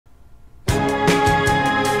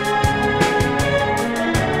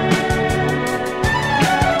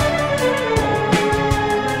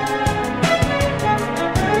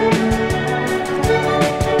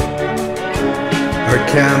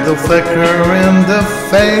candle flicker in the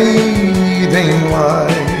fading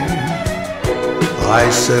light. I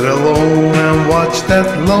sit alone and watch that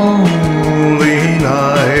lonely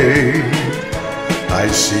night. I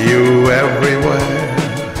see you everywhere,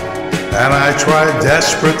 and I try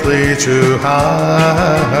desperately to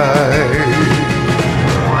hide.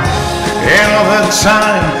 Another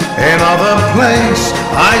time, another place,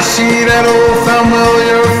 I see that old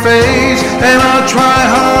familiar face, and I try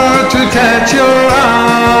hard to catch your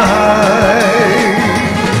eye.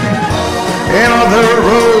 Another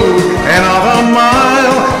road, another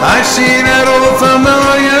mile, I see that old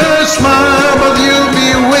familiar smile, but you'll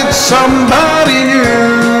be with somebody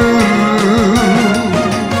new.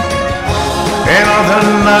 Another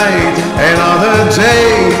night, another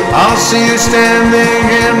day, I'll see you standing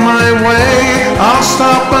in my way. I'll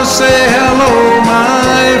stop and say hello,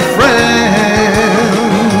 my friend.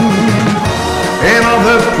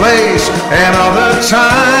 Another place, another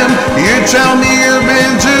time, you tell me you've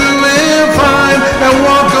been doing fine, and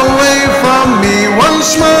walk away from me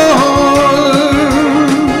once more.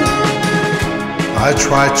 I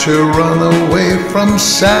try to run away from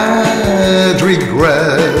sad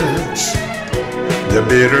regrets. The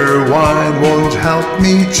bitter wine won't help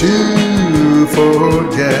me to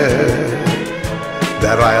forget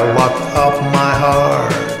that I locked up my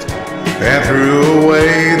heart and threw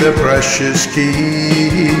away the precious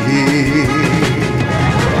key.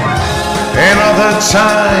 Another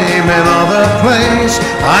time, another place,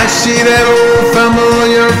 I see that old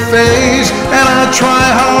familiar face, and I try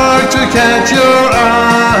hard to catch your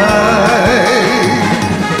eye.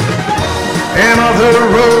 Another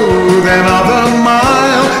road, another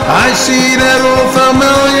mile, I see that old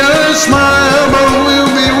familiar smile, but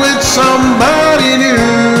we'll be with somebody new.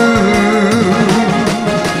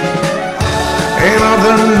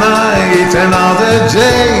 Another night, another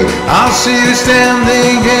day, I'll see you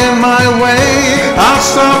standing in my way. I'll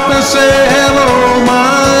stop and say hello,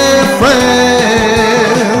 my friend.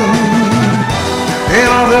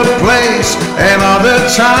 Another place, another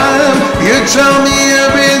time, you tell me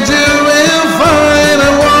you've been doing fine,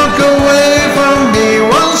 and walk away from me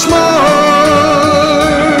once more.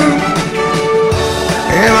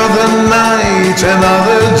 Another night,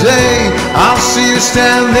 another day, I'll see you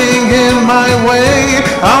standing in my way.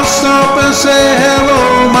 I'll stop and say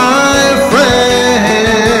hello, my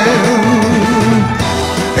friend.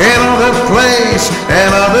 Another place,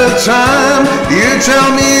 another time, you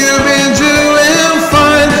tell me you've been doing